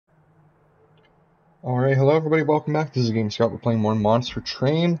Alright, hello everybody, welcome back. This is Gamingscot. We're playing more Monster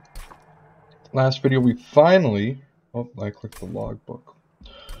Train. Last video we finally... Oh, I clicked the logbook.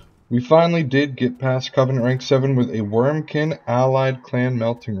 We finally did get past Covenant Rank 7 with a Wormkin Allied Clan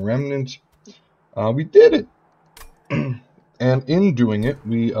Melting Remnant. We did it! And in doing it,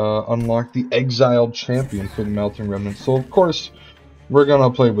 we unlocked the Exiled Champion for the Melting Remnant. So of course, we're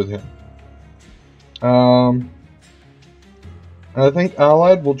gonna play with him. I think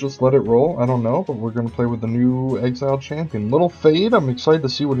Allied will just let it roll. I don't know, but we're going to play with the new Exiled Champion. Little Fade, I'm excited to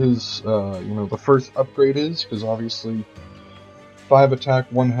see what his, the first upgrade is, because obviously 5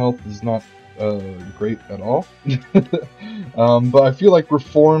 attack, 1 health is not great at all. But I feel like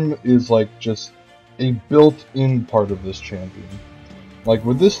Reform is like just a built-in part of this champion. Like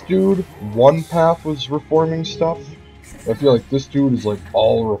with this dude, one path was reforming stuff. I feel like this dude is like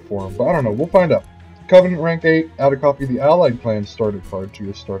all reform, but I don't know, we'll find out. Covenant Rank 8, add a copy of the Allied Clan starter card to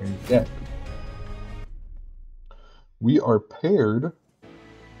your starting deck. We are paired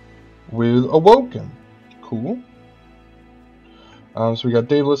with Awoken. Cool. So we got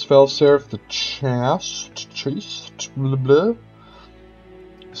Daedalus, Fel, Seraph, the Chaste, blah blah.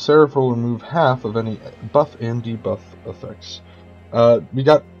 Seraph will remove half of any buff and debuff effects. We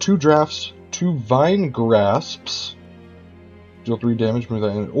got 2 drafts, 2 Vine Grasps. Deal 3 damage, move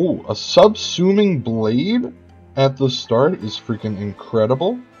that in. Oh, a subsuming blade at the start is freaking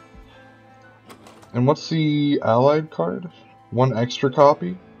incredible. And what's the allied card? 1 extra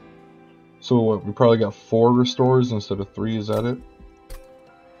copy. So what, we probably got 4 restores instead of 3, is that it?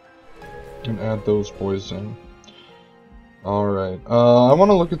 And add those boys in. Alright, I want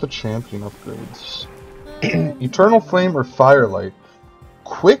to look at the champion upgrades. Eternal Flame or Firelight.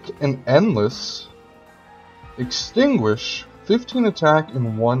 Quick and Endless. Extinguish. 15 attack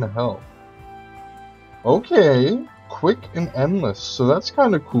and 1 health. Okay, quick and endless, so that's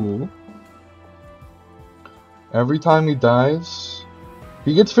kind of cool. Every time he dies,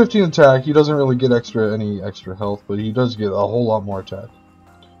 he gets 15 attack. He doesn't really get any extra health, but he does get a whole lot more attack.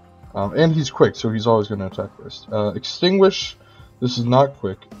 And he's quick, so he's always going to attack first. Extinguish, this is not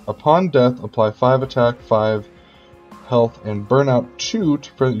quick. Upon death, apply 5 attack, 5 health, and burn out 2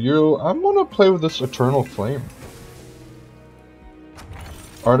 to prevent you. I'm going to play with this Eternal Flame.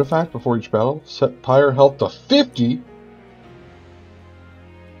 Artifact before each battle. Set Pyre health to 50.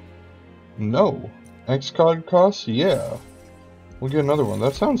 No. X-Cod cost? Yeah. We'll get another one.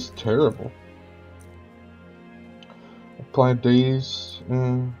 That sounds terrible. Apply days.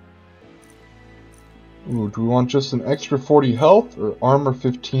 Ooh, do we want just an extra 40 health or armor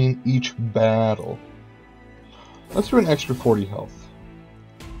 15 each battle? Let's do an extra 40 health.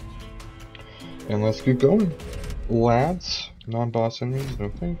 And let's get going. Lads. Non-boss enemies, no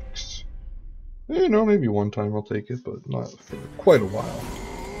thanks. You know, maybe one time I'll take it, but not for quite a while.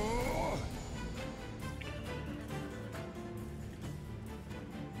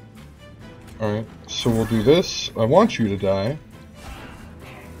 Alright, so we'll do this. I want you to die.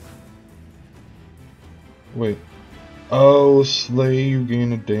 Wait. Oh, slay, you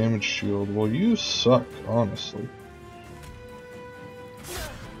gain a damage shield. Well, you suck, honestly.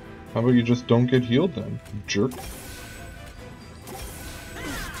 How about you just don't get healed then, jerk?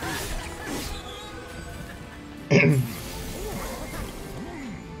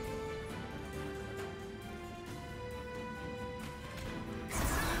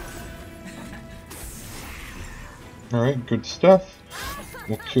 Alright, good stuff.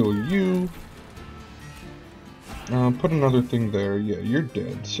 We'll kill you. Put another thing there. Yeah, you're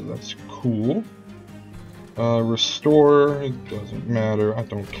dead, so that's cool. Restore, it doesn't matter, I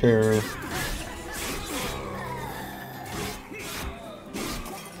don't care.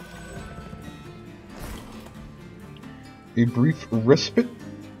 A brief respite.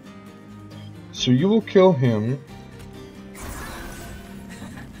 So you will kill him.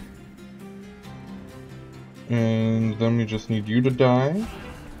 And then we just need you to die.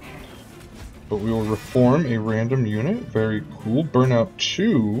 But we will reform a random unit. Very cool. Burnout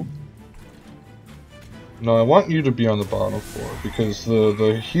 2. No, I want you to be on the bottom floor because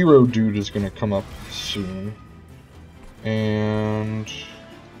the hero dude is going to come up soon. And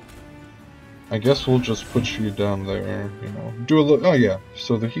I guess we'll just put you down there, you know. Do a look. Oh yeah,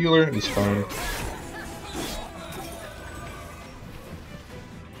 so the healer is fine.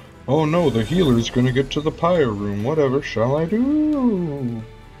 Oh no, the healer is gonna get to the pyre room. Whatever shall I do?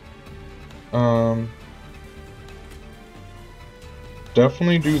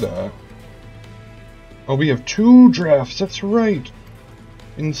 Definitely do that. Oh, we have 2 drafts. That's right.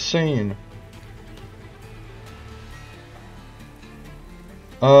 Insane.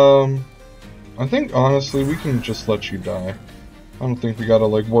 I think honestly we can just let you die. don't think we gotta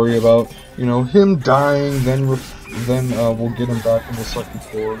like worry about, you know, him dying, then we'll get him back on the second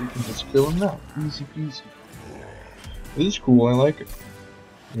floor. We can just kill him now. Easy peasy. It is cool, I like it.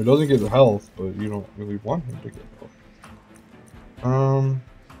 It doesn't get health, but you don't really want him to get health.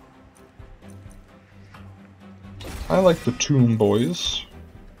 I like the Tomb Boys.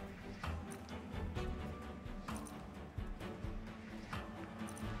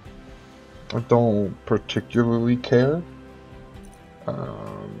 I don't particularly care.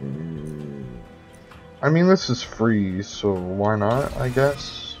 I mean, this is free, so why not, I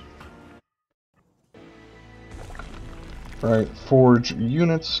guess? Right, forge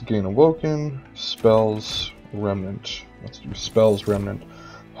units, gain awoken, spells, remnant. Let's do spells, remnant.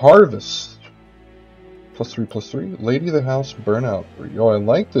 Harvest! +3/+3. Lady of the house, burnout 3. Oh, I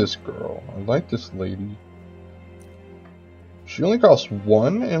like this girl. I like this lady. She only costs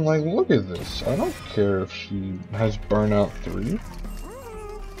 1, and like, look at this. I don't care if she has burnout 3.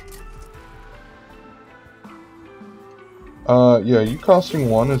 Yeah, you costing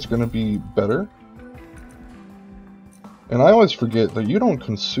 1 is gonna be better. And I always forget that you don't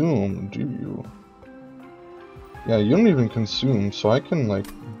consume, do you? Yeah, you don't even consume, so I can, like,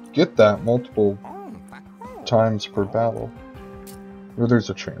 get that multiple times per battle. Or there's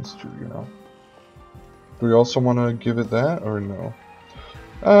a chance to, you know. Do we also want to give it that, or no?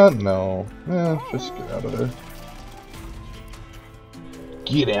 No. Just get out of there.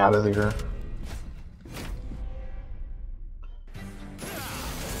 Get out of there.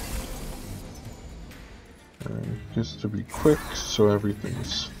 Just to be quick, so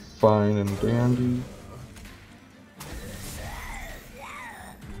everything's fine and dandy.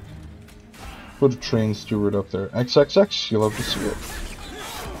 Put a train steward up there. XXX, you'll have to see it.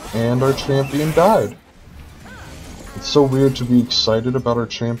 And our champion died. It's so weird to be excited about our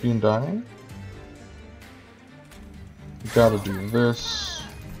champion dying. We gotta do this.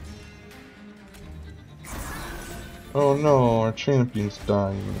 Oh no, our champion's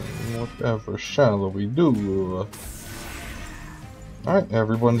dying. Whatever shall we do? Alright,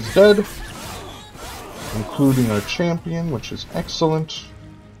 everyone's dead. Including our champion, which is excellent.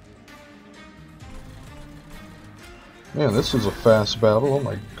 Man, this is a fast battle, oh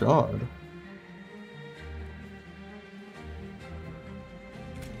my god.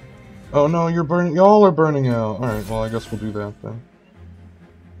 Oh no, you're burning, y'all are burning out. Alright, well I guess we'll do that then.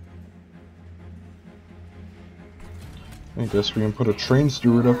 I guess we can put a train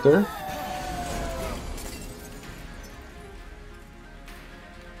steward up there.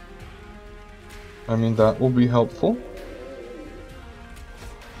 I mean, that will be helpful.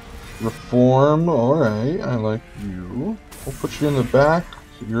 Reform, alright, I like you. We'll put you in the back.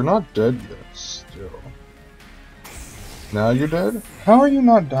 You're not dead yet, still. Now you're dead? How are you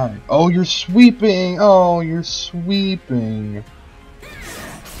not dying? Oh, you're sweeping! Oh, you're sweeping.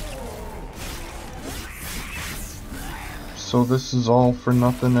 So this is all for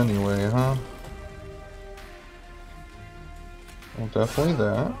nothing anyway, huh? Well, definitely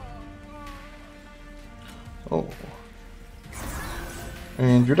that. Oh.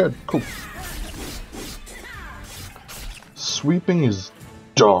 And you're dead. Cool. Sweeping is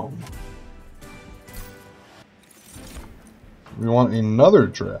dumb. We want another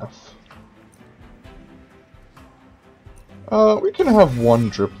draft. We can have one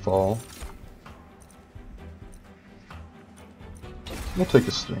drip fall. We'll take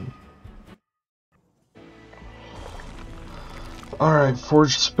a sting. Alright,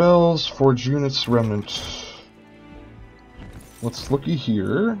 forge spells, forge units, remnant. Let's looky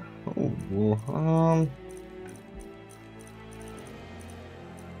here. Oh,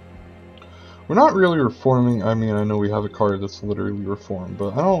 we're not really reforming. I mean, I know we have a card that's literally reformed,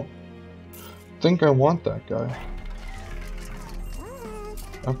 but I don't think I want that guy.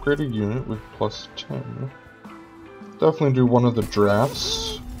 Upgrade a unit with +10. Definitely do one of the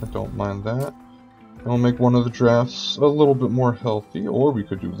drafts. I don't mind that. I'll make one of the drafts a little bit more healthy, or we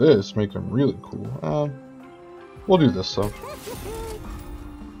could do this, make him really cool. We'll do this though.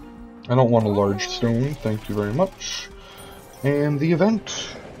 I don't want a large stone, thank you very much. And the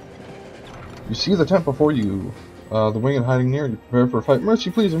event. You see the tent before you. The winged hiding near you. Prepare for a fight. Mercy,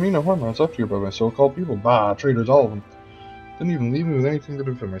 please, I mean no harm. I was left here by my so-called people. Bah, traitors, all of them. Didn't even leave me with anything to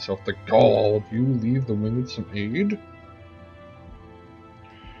defend myself. The gall of you. Leave the winged some aid.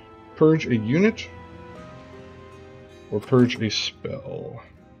 Purge a unit. Or purge a spell.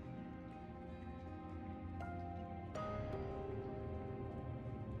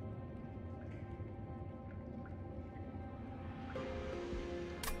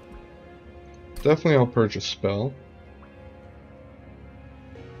 Definitely I'll purge a spell.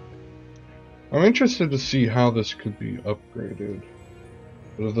 I'm interested to see how this could be upgraded.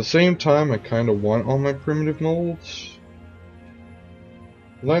 But at the same time, I kind of want all my primitive molds.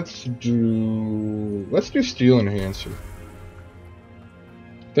 Let's do Steel Enhancer.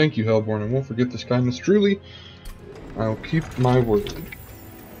 Thank you, Hellborn. I won't forget this kindness. Truly, I'll keep my word.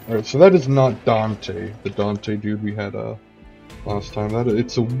 Alright, so that is not Dante, the Dante dude we had last time.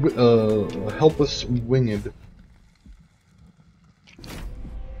 It's a helpless winged.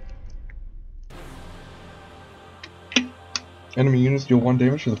 Enemy units deal 1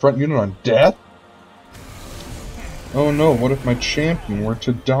 damage to the front unit on death? Oh no, what if my champion were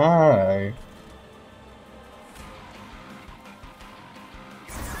to die?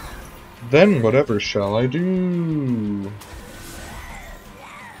 Then whatever shall I do?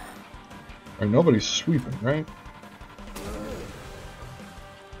 Alright, nobody's sweeping, right?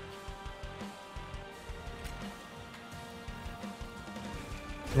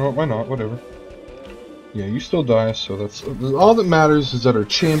 Well, why not? Whatever. Yeah, you still die, so that's all that matters is that our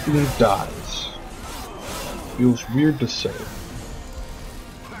champion dies. Feels weird to say.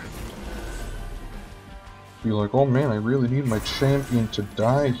 Be like, oh man, I really need my champion to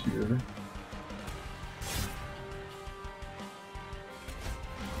die here.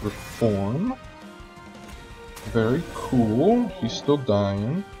 Reform. Very cool. He's still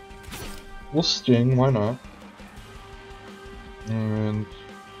dying. We'll sting, why not? And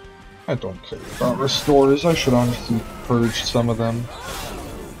I don't care about restores. I should honestly purge some of them.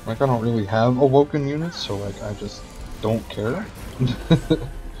 Like, I don't really have awoken units, so like I just don't care.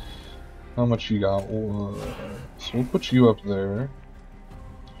 How much you got? So we'll put you up there.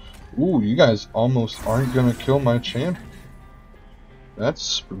 Ooh, you guys almost aren't gonna kill my champion. That's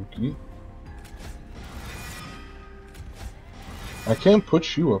spooky. I can't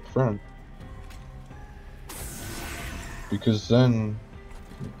put you up front. Because then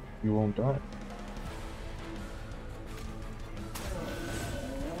you won't die.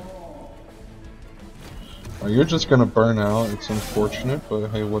 Oh, you're just gonna burn out. It's unfortunate, but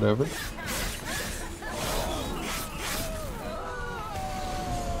hey, whatever.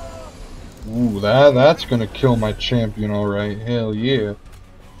 Ooh, that's gonna kill my champion, alright. Hell yeah.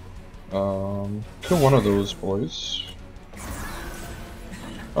 Kill one of those boys.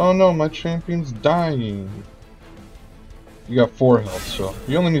 Oh no, my champion's dying. You got 4 health, so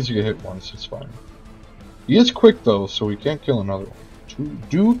he only needs to get hit once, it's fine. He is quick though, so we can't kill another one.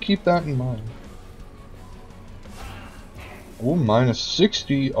 Do keep that in mind. Oh, minus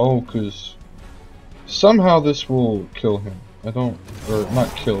 60. Oh, because somehow this will kill him. I don't, or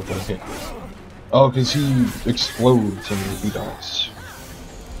not kill, but hit. Oh, because he explodes and he dies.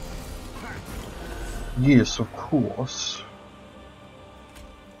 Yes, of course.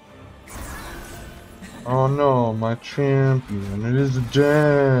 Oh no, my champion, it is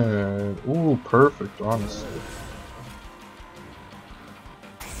dead. Ooh, perfect, honestly.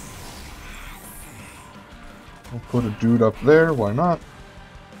 We'll put a dude up there, why not?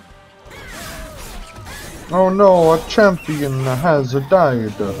 Oh no, a champion has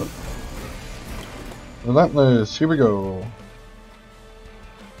died. Relentless, here we go.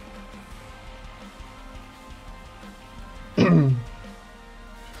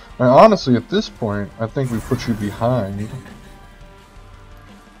 Now, honestly, at this point, I think we put you behind.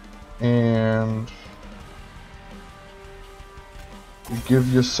 And give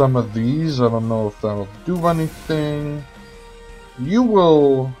you some of these. I don't know if that'll do anything. You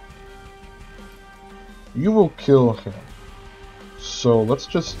will kill him. So let's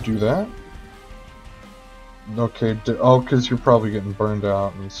just do that. Okay, oh, because you're probably getting burned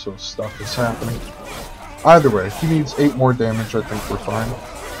out and so stuff is happening. Either way, he needs 8 more damage. I think we're fine.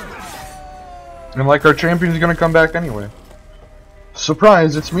 And like, our champion's gonna come back anyway.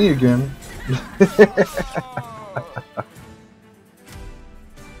 Surprise, it's me again.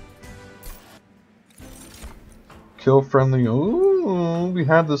 Kill friendly. Ooh, we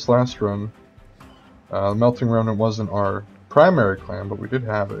had this last run. Melting Remnant wasn't our primary clan, but we did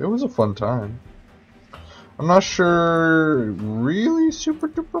have it. It was a fun time. I'm not sure it really super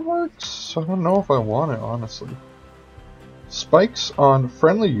duper works. I don't know if I want it, honestly. Spikes on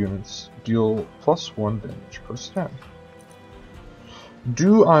friendly units deal +1 damage per stat.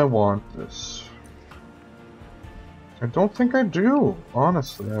 Do I want this? I don't think I do,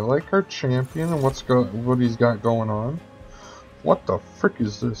 honestly. I like our champion and what he's got going on. What the frick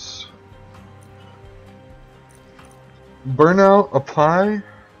is this? Burnout, apply.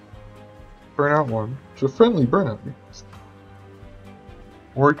 Burnout 1. It's a friendly burnout.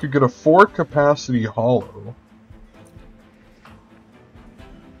 Or you could get a 4 capacity hollow.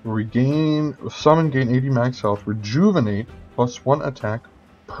 Regain, summon, gain 80 max health, rejuvenate, +1 attack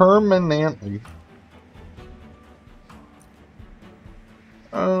permanently.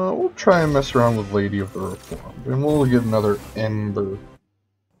 We'll try and mess around with Lady of the Reformed, and we'll get another Ember.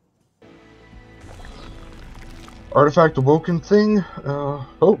 Artifact Awoken thing.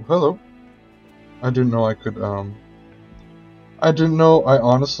 Oh, hello. I didn't know I could, I didn't know, I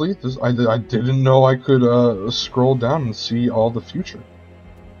honestly, I didn't know I could, scroll down and see all the future.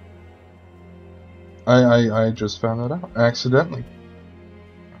 I just found that out, accidentally.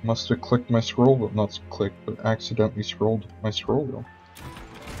 I must have clicked my scroll wheel, not clicked, but accidentally scrolled my scroll wheel.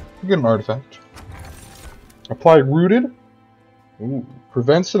 Get an artifact. Apply Rooted. Ooh.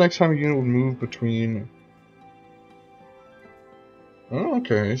 Prevents the next time a unit would move between... Oh,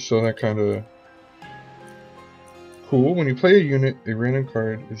 okay, so that kind of... Cool. When you play a unit, a random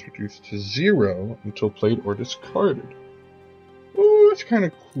card is reduced to 0 until played or discarded. Ooh, that's kind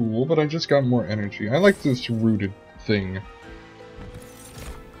of cool, but I just got more energy. I like this Rooted thing.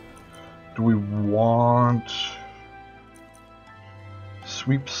 Do we want...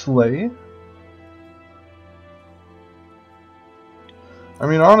 Sweep Slay? I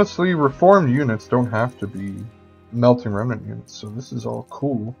mean, honestly, reformed units don't have to be Melting Remnant units, so this is all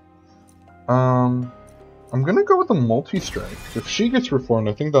cool. I'm gonna go with a multi-strike. If she gets reformed,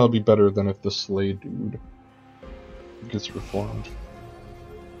 I think that'll be better than if the Slay dude gets reformed.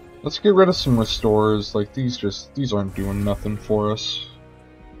 Let's get rid of some restores. Like, these aren't doing nothing for us.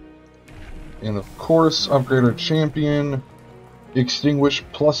 And of course, upgrade our champion. Extinguish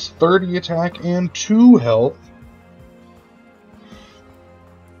plus 30 attack and 2 health.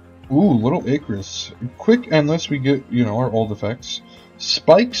 Ooh, Little Icarus. Quick Endless, we get, you know, our old effects.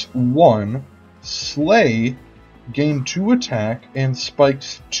 Spikes 1, Slay, gain 2 attack, and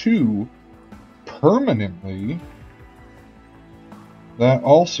Spikes 2 permanently. That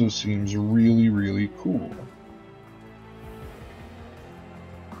also seems really, really cool.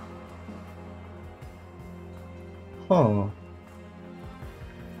 Huh.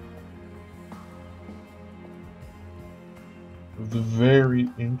 Very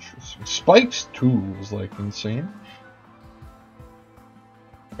interesting. Spikes 2 is like insane.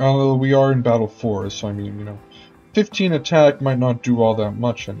 Although we are in Battle 4, so I mean, you know, 15 attack might not do all that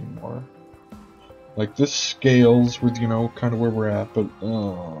much anymore. Like, this scales with, you know, kind of where we're at, but,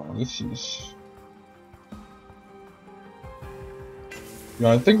 this is...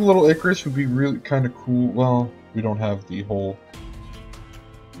 Yeah, I think Little Icarus would be really kind of cool. Well, we don't have the whole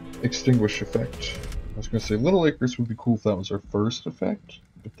Extinguish effect. I was going to say, Little Icarus would be cool if that was our first effect,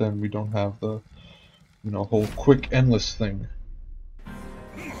 but then we don't have the, you know, whole quick endless thing.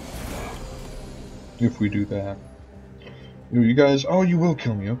 If we do that. You guys, oh, you will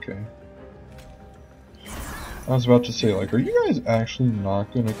kill me, okay. I was about to say, like, are you guys actually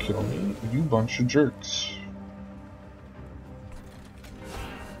not going to kill me? You bunch of jerks.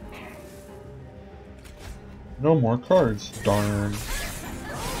 No more cards, darn.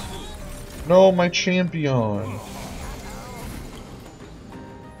 No, my champion!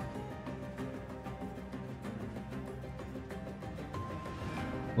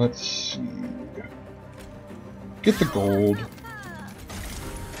 Let's see... Get the gold.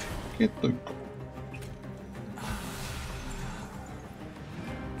 Get the gold.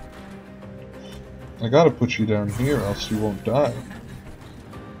 I gotta put you down here, else you won't die.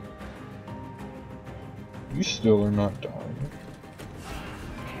 You still are not dying.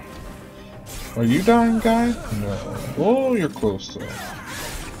 Are you dying, guy? No. Oh, you're close though.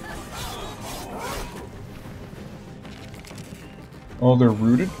 Oh, they're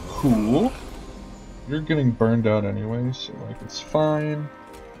rooted? Cool. You're getting burned out anyway, so like it's fine.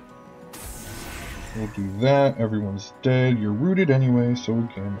 We'll do that. Everyone's dead. You're rooted anyway, so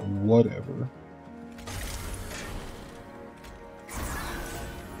again, whatever.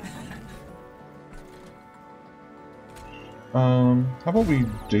 How about we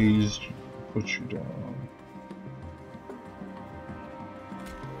dazed put you down?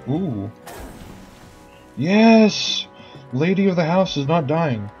 Ooh. Yes! Lady of the house is not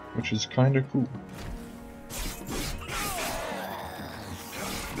dying, which is kinda cool.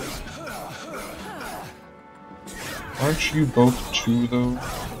 Aren't you both 2 though?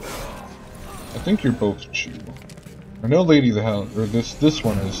 I think you're both 2. I know Lady of the House, or this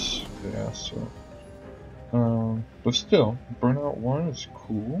one is, yeah, so. But still, Burnout 1 is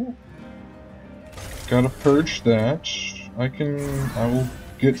cool. Gotta purge that. I will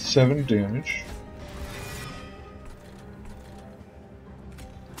get 7 damage.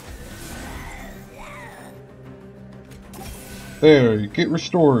 There, you get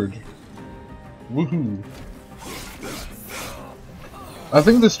restored. Woohoo. I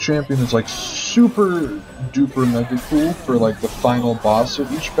think this champion is like super duper mega cool for like the final boss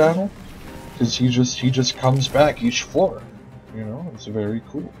of each battle, because he just comes back each floor. You know, it's very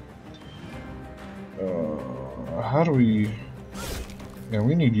cool. How do we? Yeah,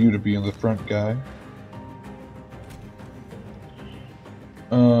 we need you to be in the front, guy.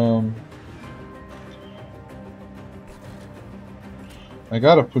 I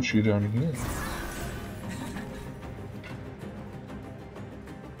gotta put you down here.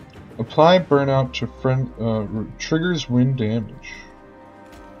 Apply burnout to friend triggers wind damage.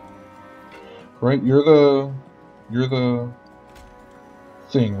 Right, you're the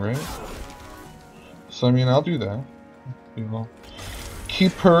thing, right? So I mean, I'll do that. You know,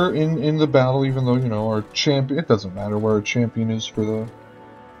 keep her in the battle, even though, you know, our champion. It doesn't matter where our champion is for the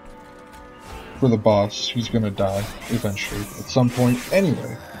boss. He's gonna die eventually at some point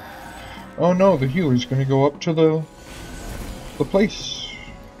anyway. Oh no, the healer's gonna go up to the place.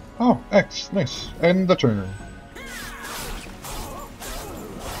 Oh, X, nice. And the turn.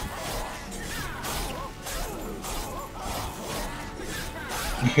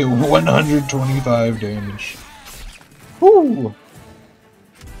 125 damage. Woo!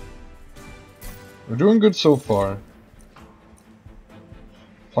 We're doing good so far.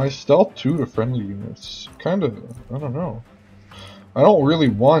 Apply stealth 2 to friendly units. Kinda, I don't know. I don't really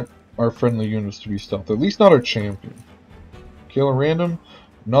want our friendly units to be stealth, at least not our champion. Kill a random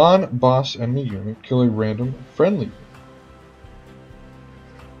non-boss enemy unit. Kill a random friendly unit.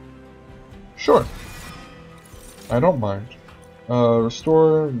 Sure. I don't mind.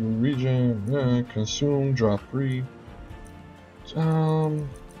 Restore, regen, consume, draw 3. Nah,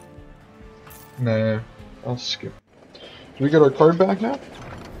 I'll skip. Do we get our card back now?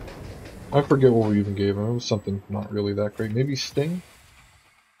 I forget what we even gave him. It was something not really that great. Maybe Sting?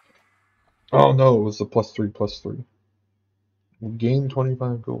 Oh no, it was the +3/+3. We'll gain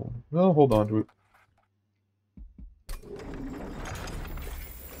 25 gold. No, hold on to it.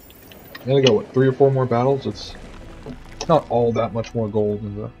 And I got, what, 3 or 4 more battles? It's not all that much more gold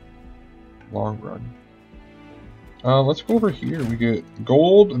in the long run. Let's go over here. We get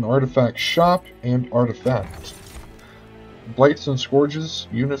gold, an artifact shop, and artifact. Blights and Scourges,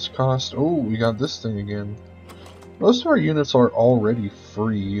 units cost. Oh, we got this thing again. Most of our units are already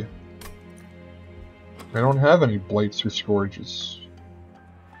free. I don't have any Blights or Scourges.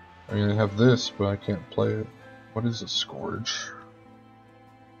 I mean, I have this, but I can't play it. What is a Scourge?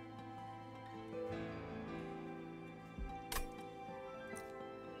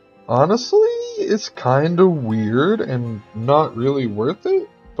 Honestly, it's kinda weird and not really worth it,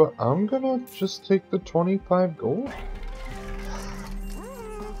 but I'm gonna just take the 25 gold.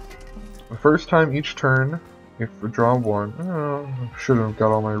 The first time each turn, if we draw 1, I should have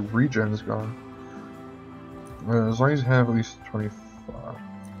got all my regens gone. As long as you have at least 25.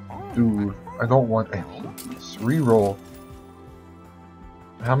 Dude, I don't want any of these. Reroll.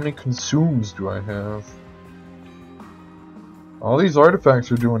 How many consumes do I have? All these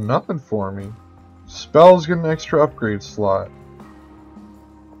artifacts are doing nothing for me. Spells get an extra upgrade slot.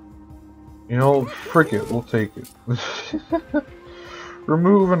 You know, frick it, we'll take it.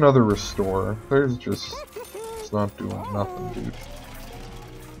 Remove another restore. There's just... it's not doing nothing, dude.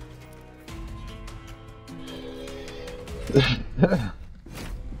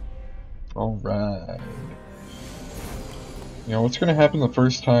 Alright. You know, what's gonna happen the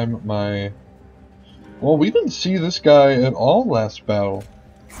first time my... Well, we didn't see this guy at all last battle.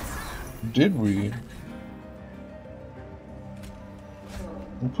 Did we?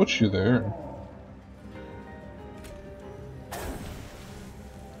 We'll put you there.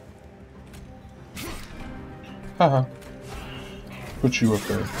 Haha. Put you up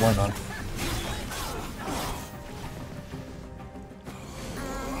there. Why not?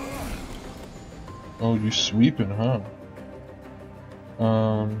 Oh, you sweeping, huh?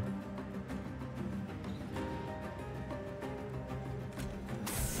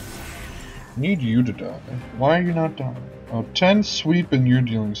 Need you to die. Why are you not dying? Oh, 10 sweep and you're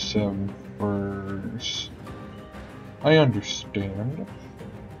dealing 7 first. I understand.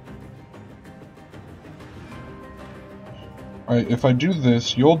 Alright, if I do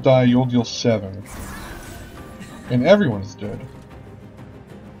this, you'll die, you'll deal 7. And everyone's dead.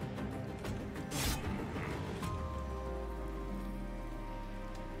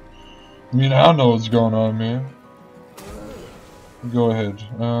 I mean, I don't know what's going on, man. Go ahead.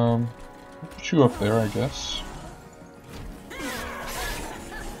 Put you up there, I guess.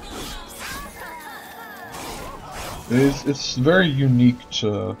 It's very unique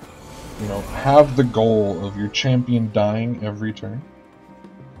to, you know, have the goal of your champion dying every turn.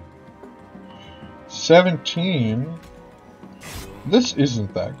 17. This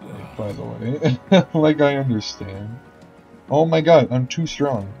isn't that great, by the way. Like, I understand. Oh my god, I'm too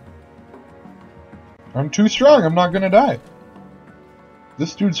strong. I'm too strong, I'm not gonna die.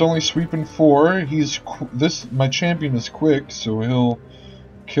 This dude's only sweeping 4. My champion is quick, so he'll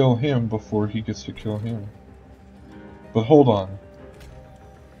kill him before he gets to kill him. But hold on.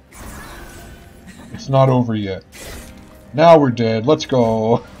 It's not over yet. Now we're dead, let's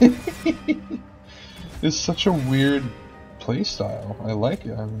go. It's such a weird playstyle. I like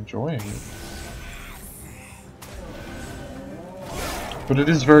it, I'm enjoying it. But it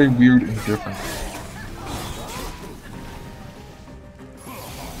is very weird and different.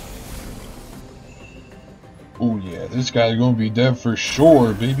 Oh yeah, this guy's gonna be dead for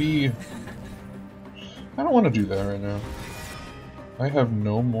sure, baby. I don't want to do that right now. I have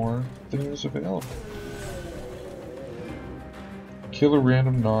no more things available. Kill a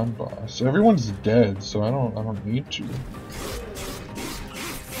random non-boss. Everyone's dead, so I don't need to.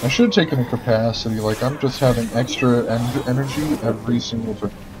 I should have taken a capacity, like I'm just having extra energy every single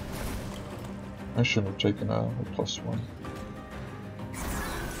turn. I should have taken a +1.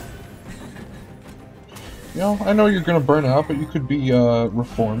 You know, I know you're gonna burn out, but you could be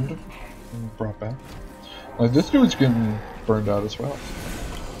reformed and brought back. Like, this dude's getting burned out as well.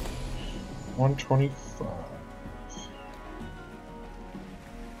 125.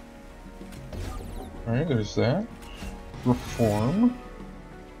 Alright, there's that. Reform.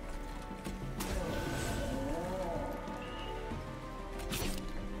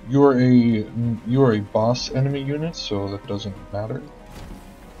 You are a boss enemy unit, so that doesn't matter.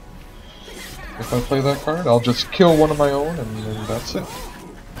 If I play that card, I'll just kill one of my own, and then that's it.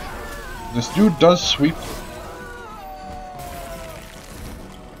 This dude does sweep.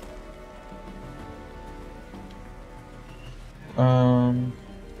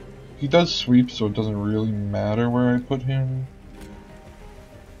 He does sweep, so it doesn't really matter where I put him.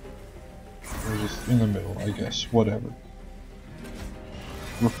 Or just in the middle, I guess. Whatever.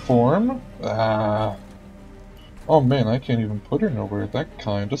 Reform? Ah. Oh man, I can't even put her nowhere. That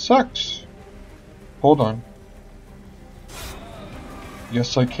kinda sucks. Hold on.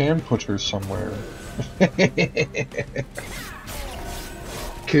 Yes, I can put her somewhere.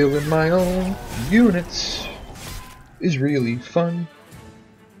 Killing my own units is really fun.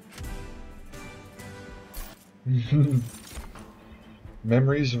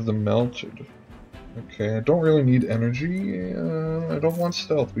 Memories of the Melted. Okay, I don't really need energy. I don't want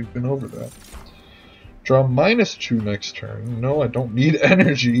stealth. We've been over that. Draw -2 next turn. No, I don't need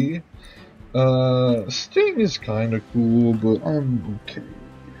energy. Sting is kind of cool, but I'm okay.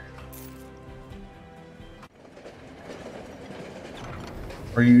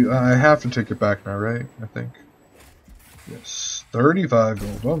 I have to take it back now, right? I think. Yes. 35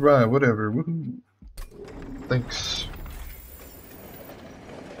 gold. Alright, whatever. Woohoo. Thanks.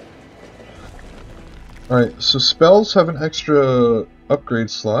 Alright, so spells have an extra upgrade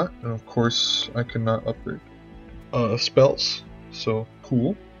slot, and of course I cannot upgrade spells, so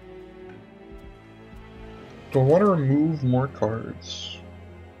cool. Do I want to remove more cards?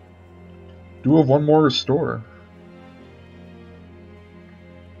 Do have one more restore.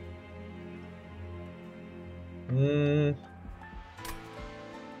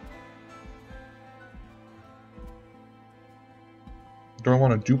 Do I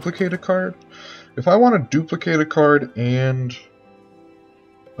want to duplicate a card? If I want to duplicate a card, and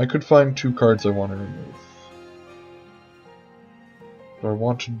I could find 2 cards I want to remove. Do I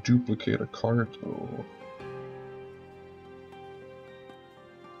want to duplicate a card though?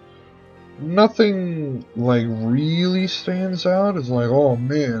 Nothing like really stands out as like, oh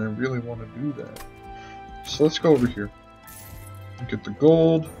man, I really want to do that. So let's go over here. Get the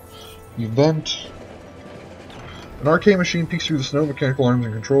gold. Event. An arcane machine peeks through the snow, mechanical arms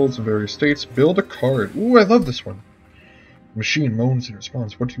and controls in various states. Build a card. Ooh, I love this one. The machine moans in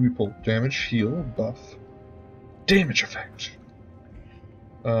response. What do we pull? Damage, heal, buff. Damage effect.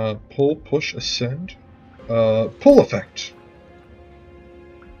 Pull, push, ascend. Pull effect.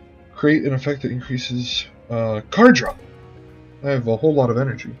 Create an effect that increases card draw. I have a whole lot of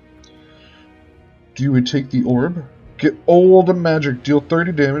energy. Do you take the orb? Get all the magic, deal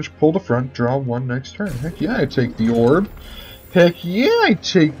 30 damage, pull the front, draw 1 next turn. Heck yeah, I take the orb. Heck yeah, I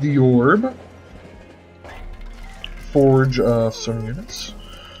take the orb. Forge some units.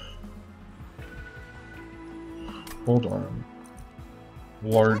 Hold on.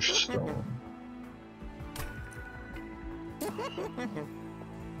 Large stone.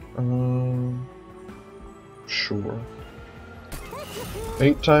 Sure.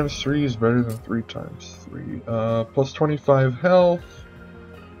 8 times 3 is better than 3 times 3. Plus 25 health.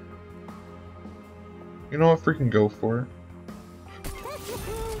 You know what? Freaking go for it.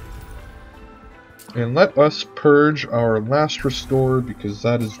 And let us purge our last restore, because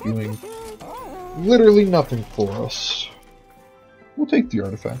that is doing literally nothing for us. We'll take the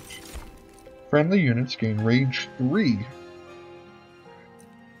artifact. Friendly units gain rage 3.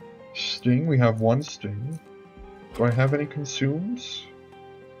 Sting, we have 1 sting. Do I have any consumes?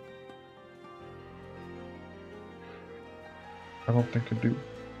 I don't think I do.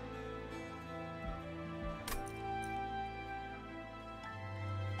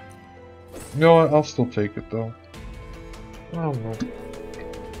 No, I'll still take it though. I don't know.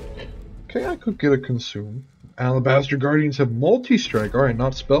 Okay, I could get a consume. Alabaster Guardians have multi-strike. Alright,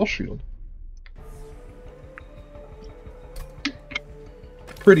 not spell shield.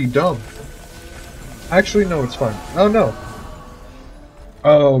 Pretty dumb. Actually, no, it's fine. Oh, no.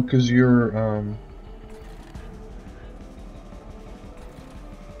 Oh, because you're,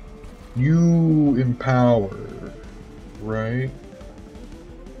 you empower, right?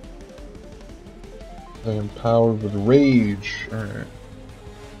 They empower with rage. Alright.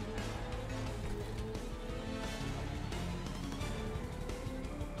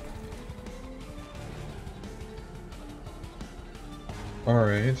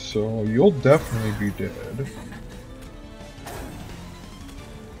 Alright, so you'll definitely be dead.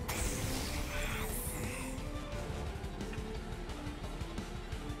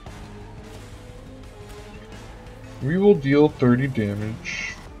 We will deal 30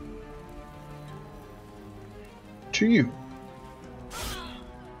 damage to you.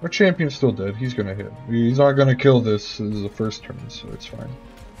 Our champion's still dead. He's gonna hit. He's not gonna kill this. This is the first turn, so it's fine.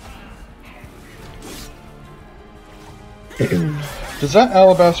 Does that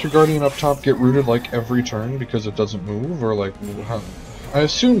Alabaster Guardian up top get rooted like every turn because it doesn't move, or like how? I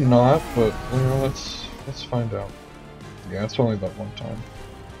assume not, but you know, let's find out. Yeah, it's only that one time.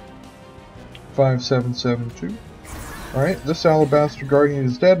 5772. Alright, this Alabaster Guardian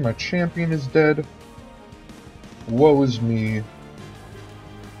is dead, my champion is dead. Woe is me.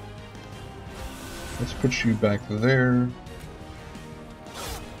 Let's put you back there.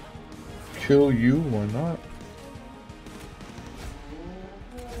 Kill you, why not?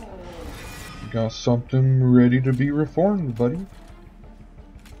 Got something ready to be reformed, buddy.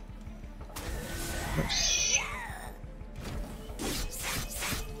 Nice.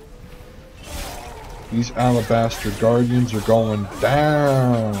 These Alabaster Guardians are going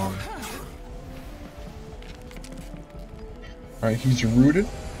down. Alright, he's rooted.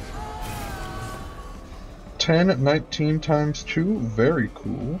 10, 19 times 2, very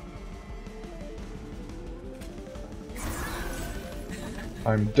cool.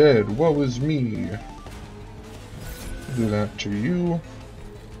 I'm dead, woe is me. Do that to you.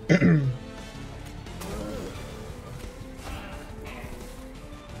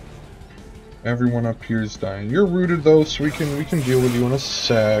 Everyone up here is dying. You're rooted though, so we can deal with you in a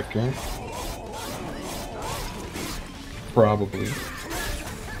second. Probably.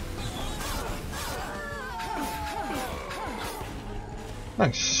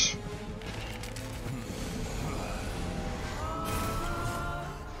 Nice.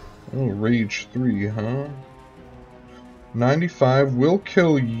 Oh, rage 3, huh? 95 will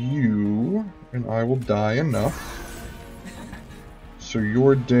kill you, and I will die enough. So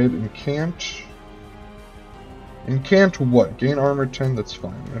you're dead and can't. And can't what? Gain armor 10? That's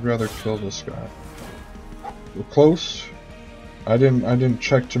fine. I'd rather kill this guy. We're close. I didn't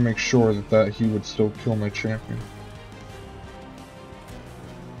check to make sure that he would still kill my champion.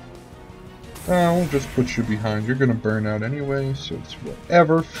 We'll just put you behind. You're gonna burn out anyway, so it's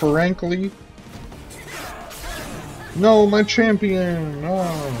whatever, frankly. No, my champion!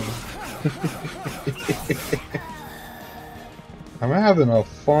 Oh. I'm having a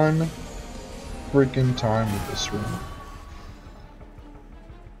fun freaking time with this one.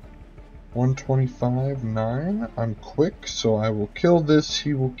 125, 9. I'm quick, so I will kill this,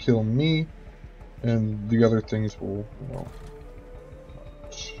 he will kill me, and the other things will, you know.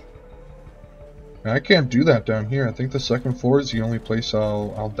 I can't do that down here. I think the second floor is the only place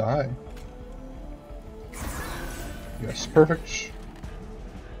I'll die. Yes, perfect.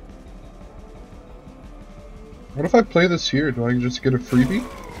 What if I play this here? Do I just get a freebie?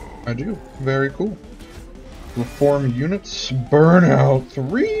 I do. Very cool. Reform units. Burnout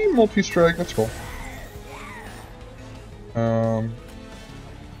 3 multi-strike. Let's go. I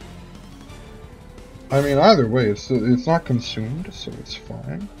mean, either way, it's not consumed, so it's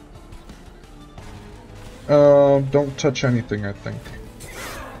fine. Don't touch anything, I think.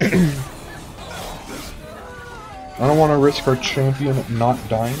 I don't want to risk our champion not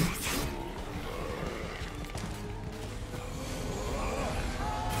dying.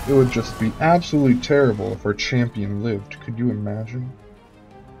 It would just be absolutely terrible if our champion lived. Could you imagine?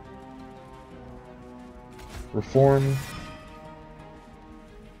 Reform.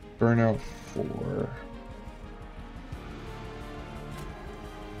 Burnout 4.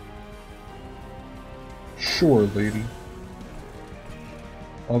 Sure, lady.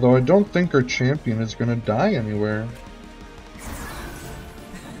 Although I don't think our champion is gonna die anywhere.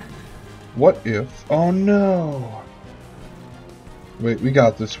 What if? Oh no! Wait, we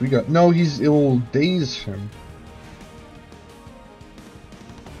got this. We got. No, it will daze him.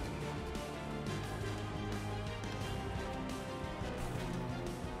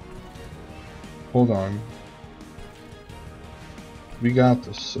 Hold on. We got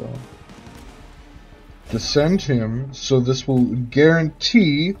this, so. Descend him, so this will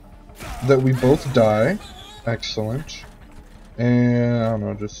guarantee that we both die. Excellent. And I don't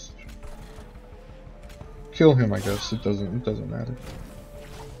know, just kill him, I guess. It doesn't matter.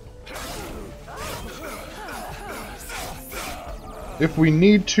 If we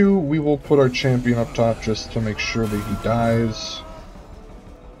need to, we will put our champion up top just to make sure that he dies.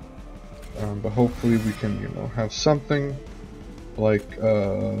 But hopefully we can, you know, have something like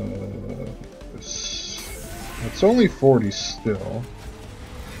it's only 40 still.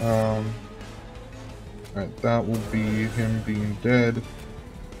 Alright, that will be him being dead.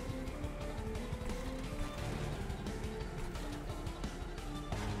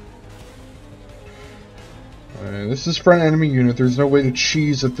 This is for an enemy unit. There's no way to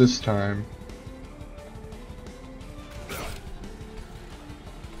cheese at this time.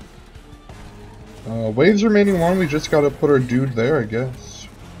 Waves remaining 1. We just gotta put our dude there, I guess.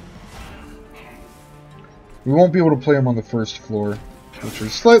 We won't be able to play him on the first floor, which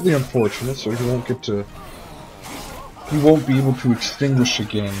is slightly unfortunate, so he won't get to... He won't be able to extinguish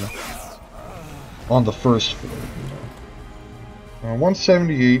again on the first floor, you know.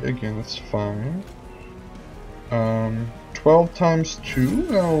 178, again, that's fine. 12 times 2,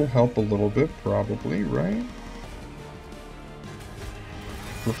 that'll help a little bit, probably, right?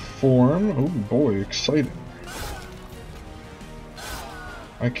 Reform, oh boy, exciting.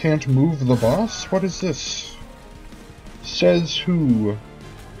 I can't move the boss? What is this? Says who?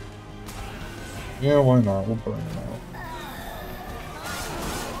 Yeah, why not? We'll burn him out.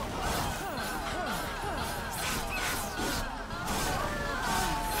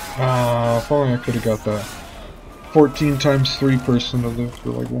 Ah, if only I could have got that 14 times 3 person to live for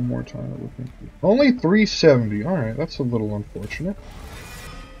like one more time. It would be... Only 370. Alright, that's a little unfortunate.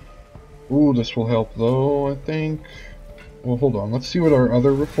 Ooh, this will help though, I think. Well, hold on. Let's see what our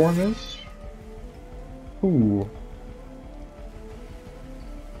other reform is. Ooh.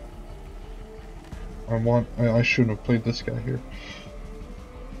 I shouldn't have played this guy here.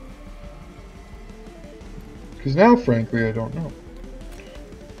 Because now, frankly, I don't know.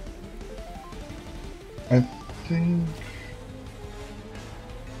 I think...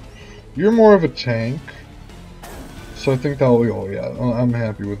 You're more of a tank. So I think that'll be all, yeah. I'm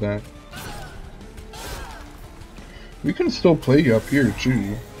happy with that. We can still play you up here,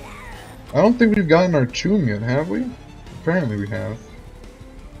 too. I don't think we've gotten our tomb yet, have we? Apparently we have.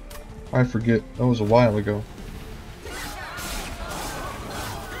 I forget. That was a while ago.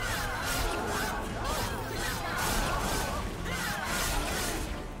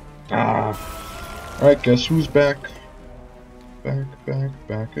 Ah. Alright, guess who's back?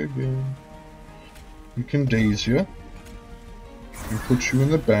 Back again. We can daze you. We put you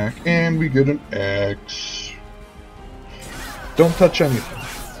in the back, and we get an X. Don't touch anything.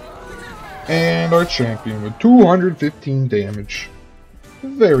 And our champion with 215 damage.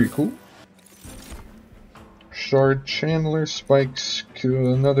 Very cool. Shard Chandler spikes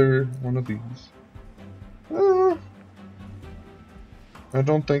another one of these. I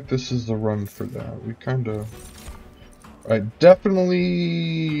don't think this is the run for that. We kind of... Alright,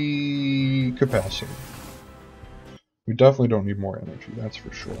 definitely capacity. We definitely don't need more energy, that's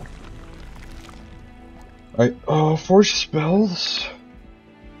for sure. Alright, forge spells.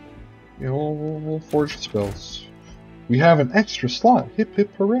 Yeah, we'll forge spells. We have an extra slot. Hip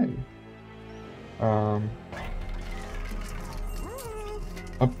hip hooray.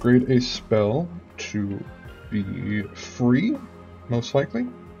 Upgrade a spell to be free, most likely.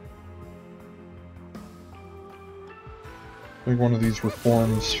 I think one of these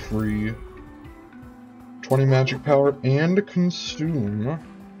reforms free. 20 magic power and consume.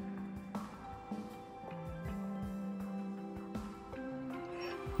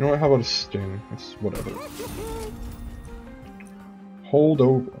 You know what, how about a sting? It's whatever. Hold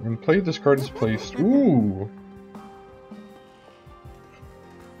over. When play, this card is placed. Ooh!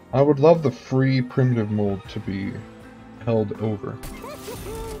 I would love the free primitive mold to be held over.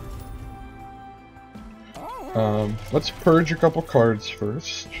 Let's purge a couple cards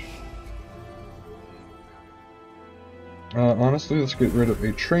first. Honestly, let's get rid of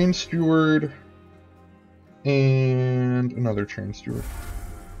a train steward and another train steward.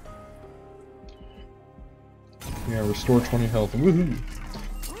 Yeah, restore 20 health. Woohoo!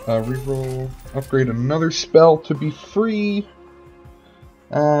 Reroll. Upgrade another spell to be free.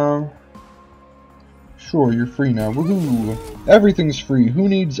 Sure, you're free now. Woohoo! Everything's free. Who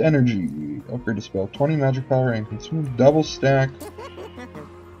needs energy? Upgrade a spell. 20 magic power and consume double stack.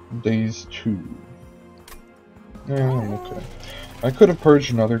 Days 2. Yeah, I'm okay. I could have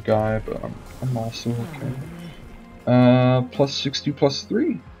purged another guy, but I'm also okay. Plus 60 plus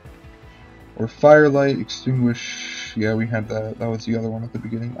 3. Or Firelight, Extinguish. Yeah, we had that. That was the other one at the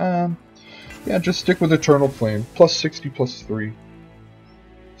beginning. Yeah, just stick with Eternal Flame. Plus 60 plus 3.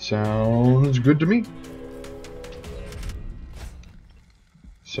 Sounds good to me.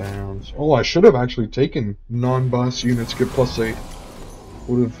 Sounds... Oh, I should have actually taken non-boss units get plus 8.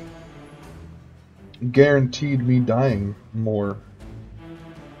 Would have guaranteed me dying more.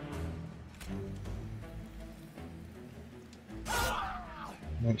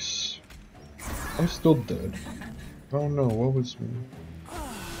 Nice. I'm still dead. Oh no, what was me?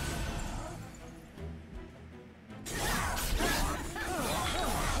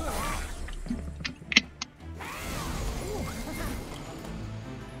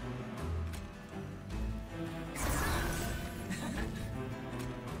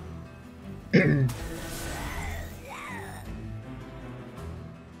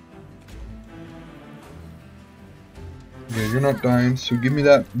 Yeah, you're not dying, so give me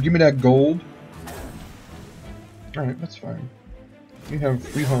that gold. Alright, that's fine. We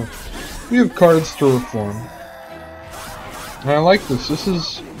have cards to reform. And I like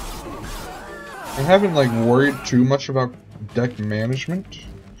this. I haven't like worried too much about deck management.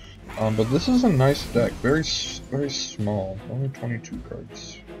 But this is a nice deck. Very small. Only 22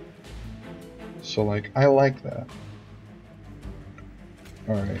 cards. So like I like that.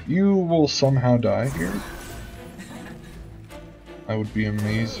 Alright, you will somehow die here. I would be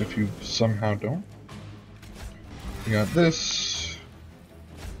amazed if you somehow don't. We got this.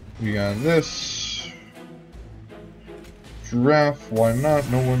 We got this. Giraffe, why not?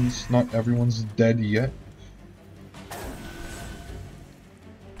 Not everyone's dead yet.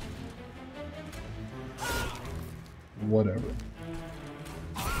 Whatever.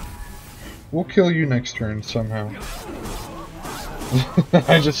 We'll kill you next turn somehow.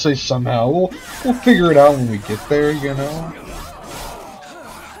 I just say somehow. We'll figure it out when we get there, you know?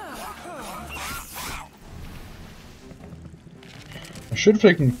 I should have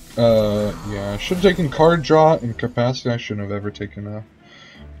taken, yeah, I should have taken card draw and capacity. I shouldn't have ever taken a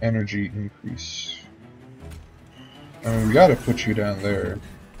energy increase. I mean, we gotta put you down there.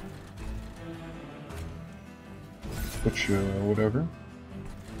 Put you, whatever.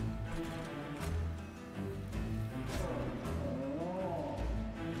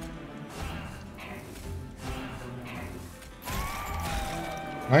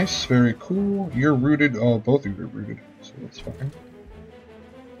 Nice, very cool. You're rooted. Oh, both of you are rooted, so that's fine.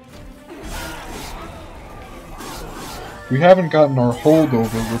 We haven't gotten our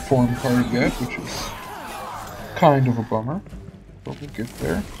holdover reform card yet, which is kind of a bummer, but we'll get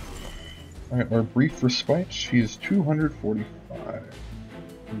there. Alright, our brief respite, she is 245.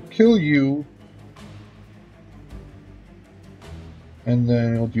 We'll kill you, and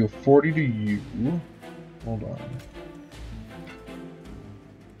then it'll deal 40 to you. Hold on.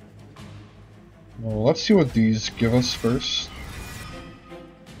 Well, let's see what these give us first.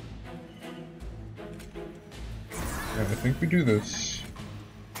 Yeah, I think we do this.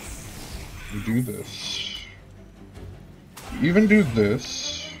 We do this. We even do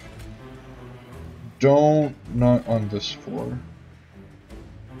this. Not on this floor.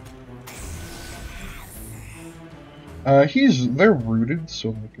 They're rooted, so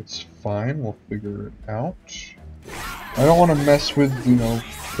like it's fine. We'll figure it out. I don't want to mess with, you know,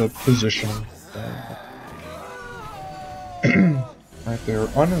 the positioning. Right, they're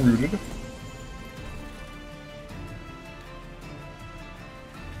unrooted.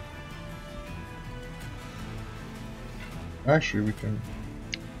 Actually, we can...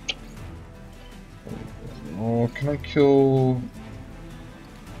 Oh, can I kill...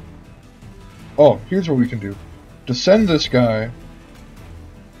 Oh, here's what we can do. Descend this guy.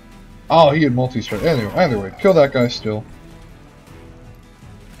 Oh, he had multi-strike. Anyway, either way, kill that guy still.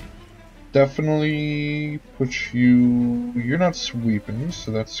 Definitely put you... You're not sweeping,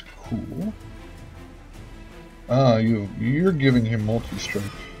 so that's cool. Ah, you're giving him multi-strike,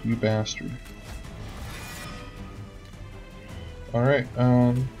 you bastard. Alright,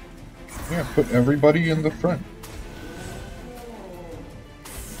 yeah, put everybody in the front.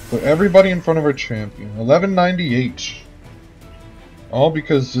 Put everybody in front of our champion. 1198. All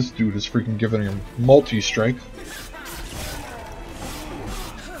because this dude is freaking giving him multi-strike.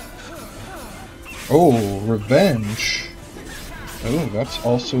 Oh, revenge. Oh, that's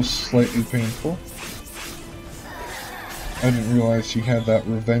also slightly painful. I didn't realize he had that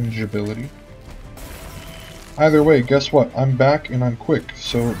revenge ability. Either way, guess what? I'm back and I'm quick,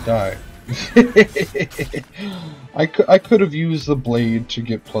 so die. I could have used the blade to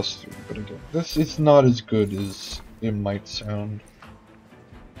get +3, but again, this is not as good as it might sound.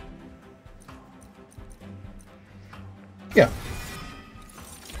 Yeah.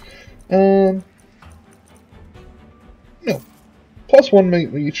 No.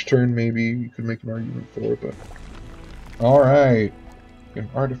 +1 each turn, maybe you could make an argument for it, but alright. An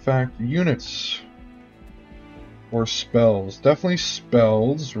artifact units. Or spells. Definitely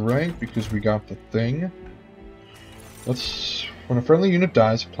spells, right? Because we got the thing. When a friendly unit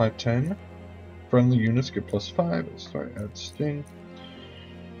dies, apply 10. Friendly units get +5. Let's start add sting.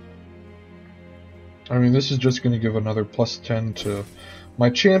 I mean, this is just going to give another +10 to my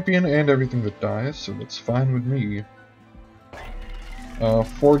champion and everything that dies, so that's fine with me.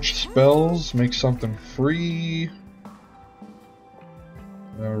 Forged spells, make something free.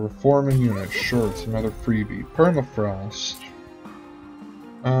 Reforming unit, sure, it's another freebie. Permafrost.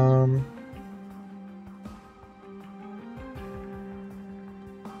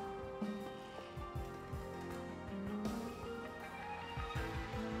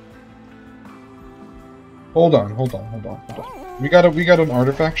 Hold on. We got an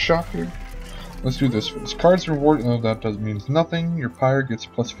artifact shop here. Let's do this first. Cards reward. Oh, that means nothing. Your pyre gets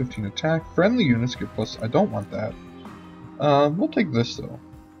 +15 attack. Friendly units get +. I don't want that. We'll take this though.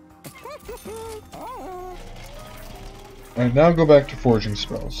 Alright, now go back to forging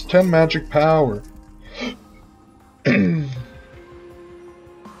spells. 10 magic power.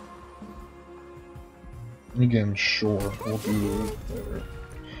 Again, sure, we'll do it later.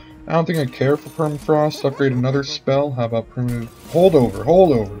 I don't think I care for permafrost. Upgrade another spell. How about primitive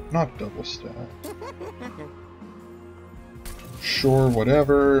holdover, not double stack. Sure,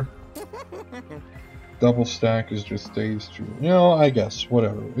 whatever. Double stack is just days too. You know, I guess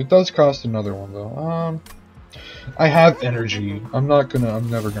whatever. It does cost another one though. I have energy. I'm never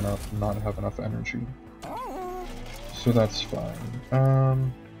gonna not have enough energy. So that's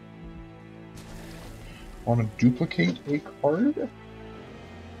fine. Want to duplicate a card?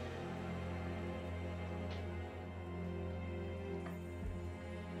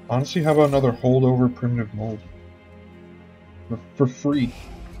 Honestly, how about another holdover primitive mold? For free.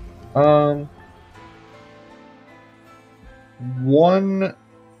 One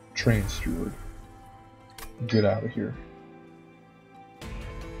train steward. Get out of here.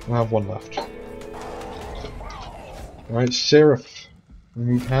 I'll have one left. Alright, Seraph.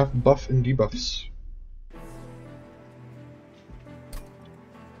 Remove half buff and debuffs.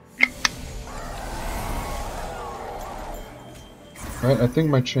 Alright, I think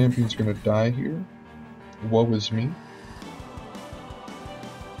my champion's gonna die here. Woe is me.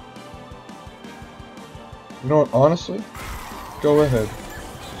 You know what, honestly? Go ahead.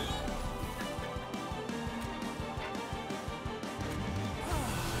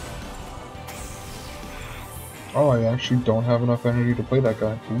 Oh, I actually don't have enough energy to play that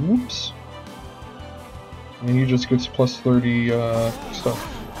guy. Whoops. And he just gets +30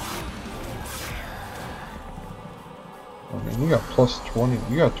 stuff. I mean, you got +20.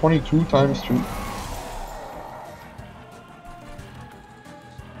 You got 22 times 2.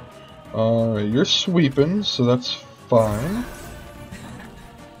 Alright, you're sweeping, so that's fine.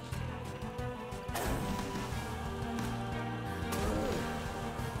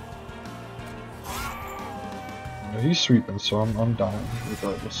 Yeah, he's sweeping, so I'm dying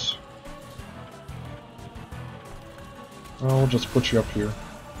regardless. I'll just put you up here.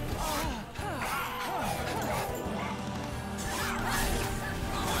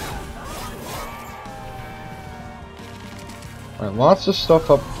 Alright, lots of stuff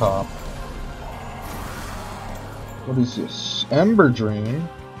up top. What is this? Ember Drain?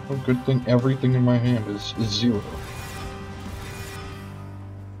 Oh, good thing everything in my hand is 0.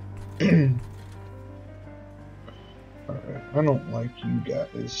 Alright, I don't like you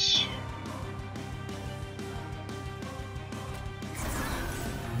guys.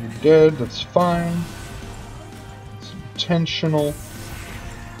 You're dead, that's fine. It's intentional.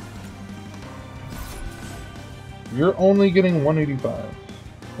 You're only getting 185.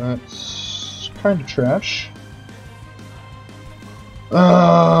 That's kind of trash. But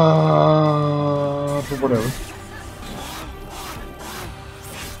whatever.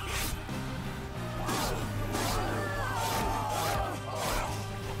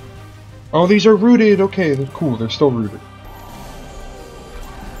 Oh, these are rooted. Okay, they're cool. They're still rooted.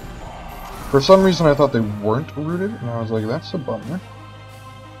 For some reason I thought they weren't rooted, and I was like, that's a bummer.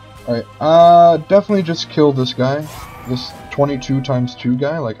 Alright, definitely just kill this guy. This 22 times 2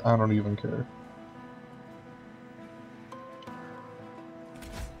 guy, like, I don't even care.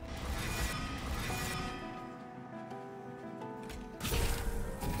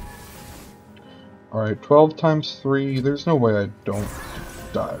 Alright, 12 times 3, there's no way I don't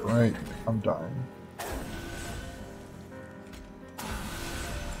die, right? I'm dying.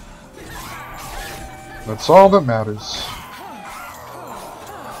 That's all that matters.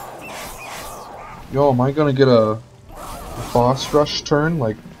 Yo, am I gonna get a boss rush turn,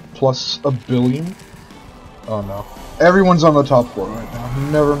 like, plus a billion? Oh no. Everyone's on the top floor right now.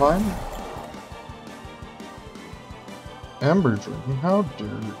 Never mind. Ember Dragon, how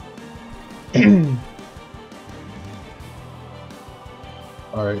dare.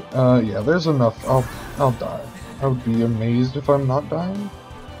 Alright, yeah, there's enough. I'll die. I would be amazed if I'm not dying.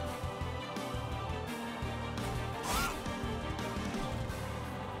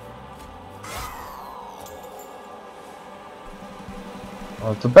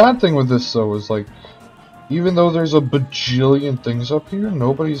 The bad thing with this, though, is, like, even though there's a bajillion things up here,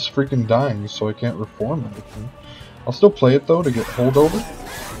 nobody's freaking dying, so I can't reform anything. I'll still play it, though, to get holdover.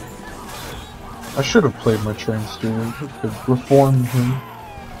 I should have played my train steward. I could reform him.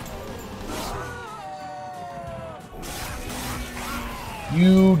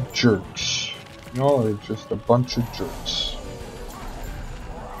 You jerks. Y'all are just a bunch of jerks.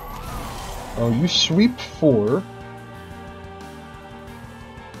 Oh, you sweep 4.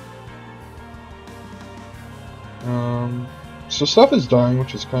 So stuff is dying,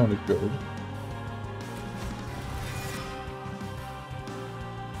 which is kind of good.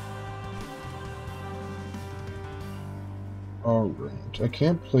 Alright, I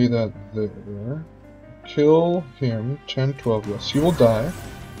can't play that there. Kill him, 10, 12, yes, he will die.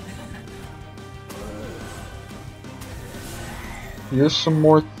 Here's some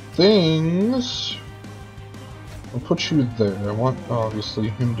more things. I'll put you there. I want, obviously,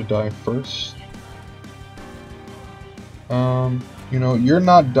 him to die first. You know, you're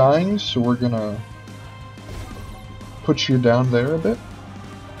not dying, so we're gonna put you down there a bit.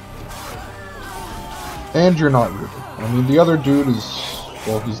 And you're not rooted. I mean, the other dude is,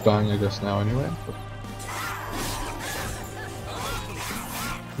 well, he's dying, I guess, now anyway. But,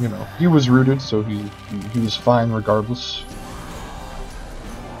 you know, he was rooted, so he was fine regardless.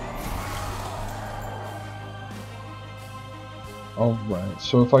 Alright,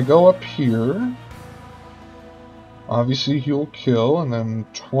 so if I go up here, obviously he'll kill, and then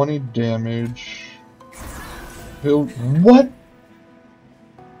 20 damage. He'll... What?!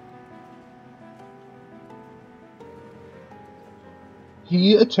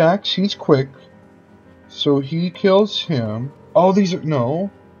 He attacks, he's quick, so he kills him. Oh, these are...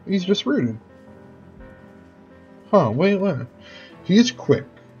 No, he's just rooted. Huh, wait. He's quick,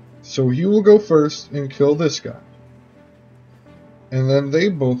 so he will go first and kill this guy. And then they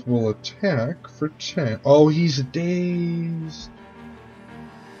both will attack for 10. Oh, he's dazed.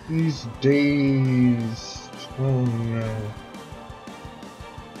 He's dazed. Oh no.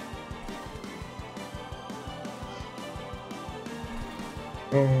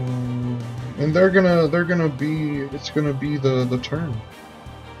 Oh, and they're gonna be, it's gonna be the turn.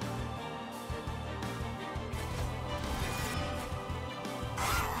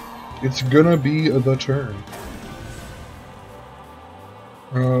 It's gonna be the turn.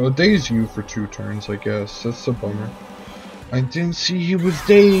 Daze you for 2 turns, I guess. That's a bummer. I didn't see he was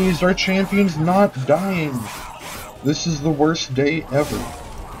dazed. Our champion's not dying. This is the worst day ever.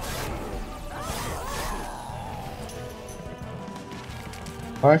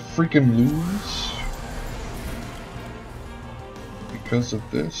 I freaking lose because of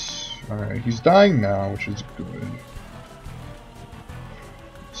this. Alright, he's dying now, which is good.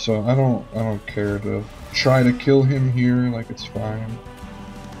 So I don't care to try to kill him here, like it's fine.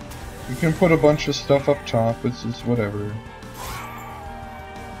 You can put a bunch of stuff up top, it's just whatever.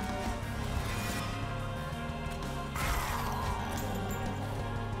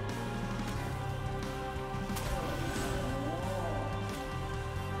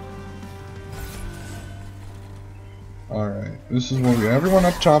 Alright, this is what we... Everyone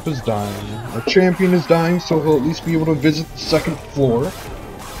up top is dying. Our champion is dying, so he'll at least be able to visit the 2nd floor.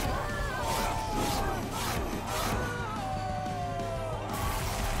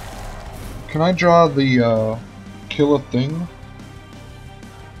 Can I draw the, kill a thing?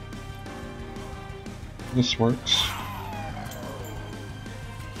 This works.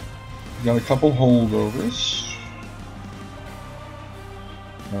 We got a couple holdovers.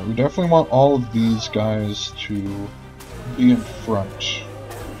 Now, we definitely want all of these guys to be in front.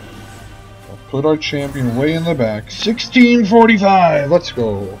 Put our champion way in the back. 1645. Let's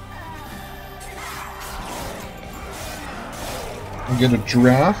go. We get a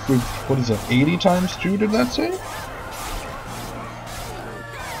draft with, what is it, 80 times 2, did that say?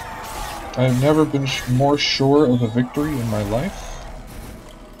 I've never been more sure of a victory in my life.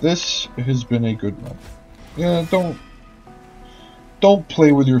 This has been a good run. Yeah, don't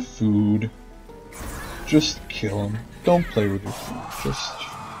play with your food. Just kill him. Don't play with your food. Just...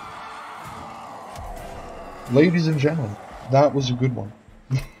 Ladies and gentlemen, that was a good one.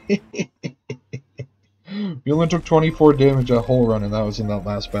 We only took 24 damage that whole run, and that was in that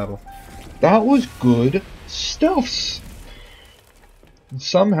last battle. That was good stuffs.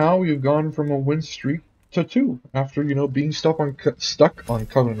 Somehow we've gone from a win streak to 2 after, you know, being stuck on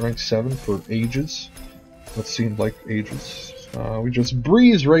Covenant rank 7 for ages. What seemed like ages. We just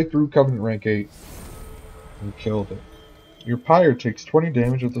breezed right through Covenant rank 8 and killed it. Your Pyre takes 20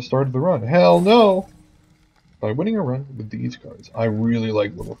 damage at the start of the run. Hell no! By winning a run with these cards, I really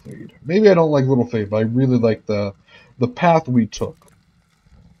like Little Fade. Maybe I don't like Little Fade, but I really like the path we took.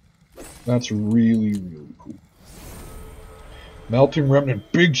 That's really, really cool. Melting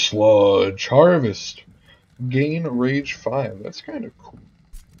Remnant, Big Sludge, Harvest, Gain Rage 5. That's kind of cool.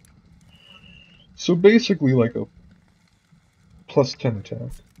 So basically like a plus 10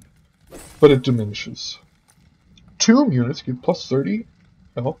 attack, but it diminishes. 2 units get plus 30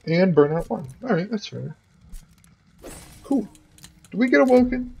 health and burnout 1. Alright, that's fair. Cool. Do we get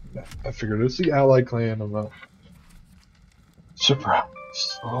Awoken? Nah, I figured it's the Ally Clan. I'm not surprised.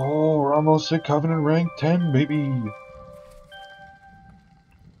 Oh, we're almost at Covenant rank 10, baby.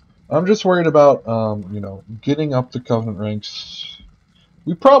 I'm just worried about, you know, getting up to Covenant ranks.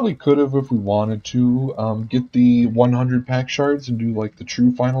 We probably could have, if we wanted to, get the 100 pack shards and do, like, the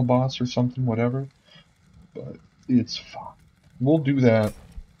true final boss or something, whatever. But it's fine. We'll do that.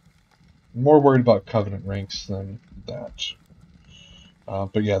 I'm more worried about Covenant ranks than that.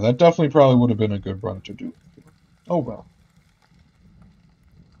 But yeah, that definitely probably would have been a good run to do. Oh well.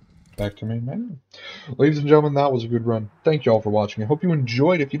 Back to main menu. Ladies and gentlemen, that was a good run. Thank you all for watching. I hope you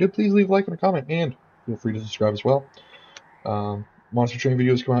enjoyed. If you did, please leave a like and a comment, and feel free to subscribe as well. Monster Train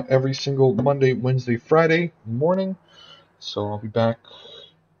videos come out every single Monday, Wednesday, Friday morning. So I'll be back.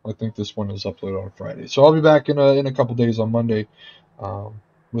 I think this one is uploaded on Friday. So I'll be back in a couple days on Monday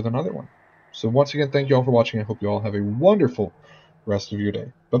with another one. So once again, thank you all for watching. I hope you all have a wonderful rest of your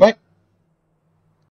day. Bye-bye.